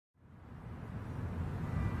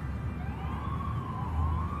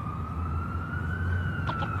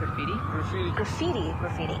Graffiti. Graffiti. Graffiti.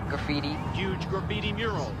 Graffiti. Graffiti. Huge graffiti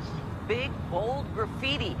murals. Big, bold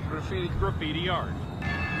graffiti. Graffiti. Graffiti art.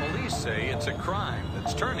 Police say it's a crime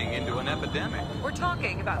that's turning into an epidemic. We're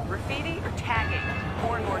talking about graffiti or tagging.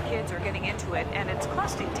 More and more kids are getting into it, and it's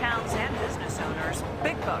costing towns and business owners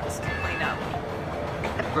big bucks to clean up.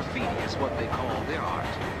 Graffiti is what they call their art.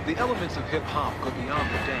 The elements of hip-hop go beyond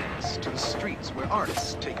the dance to the streets where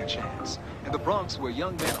artists take a chance. In the Bronx, where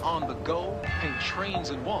young men on the go paint trains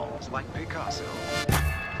and walls like Picasso.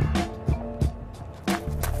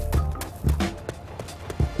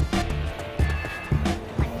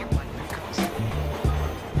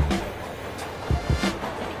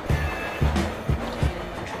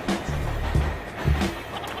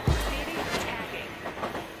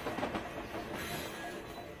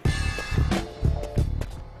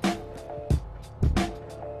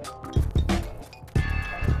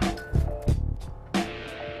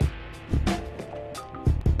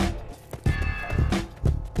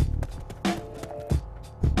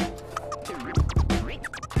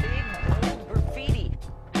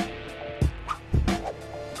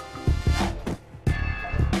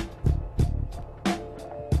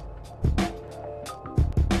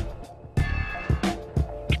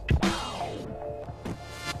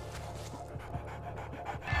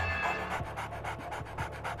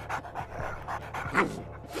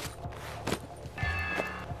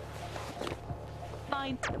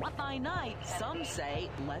 By night, some say,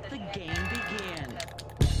 let the game begin.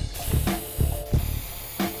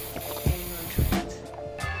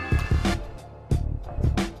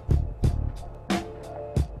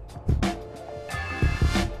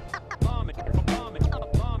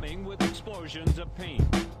 Bombing with explosions of paint.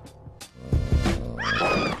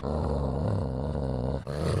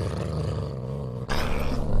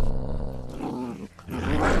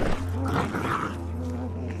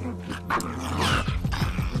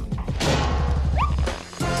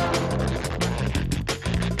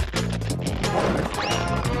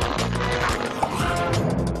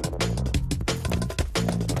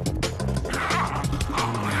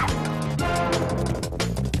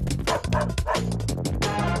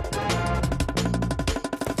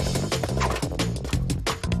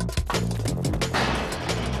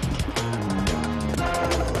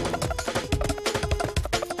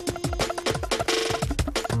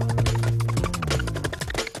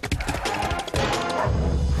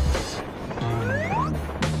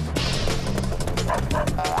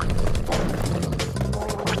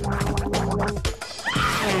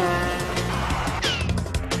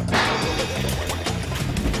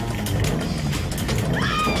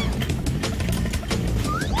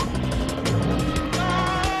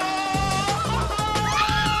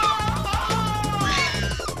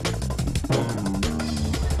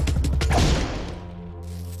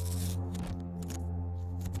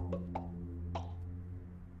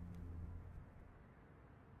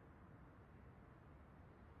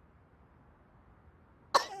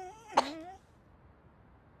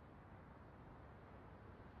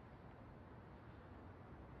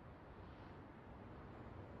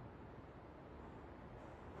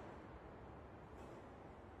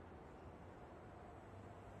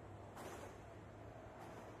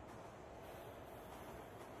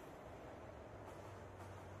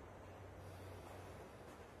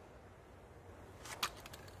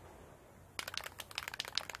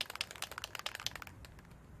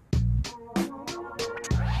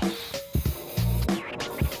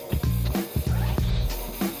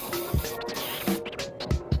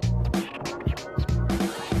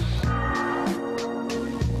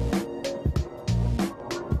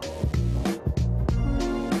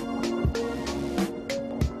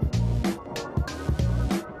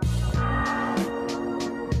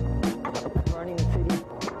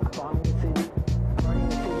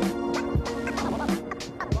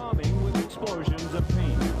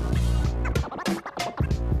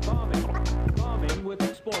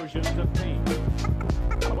 Explosions of paint.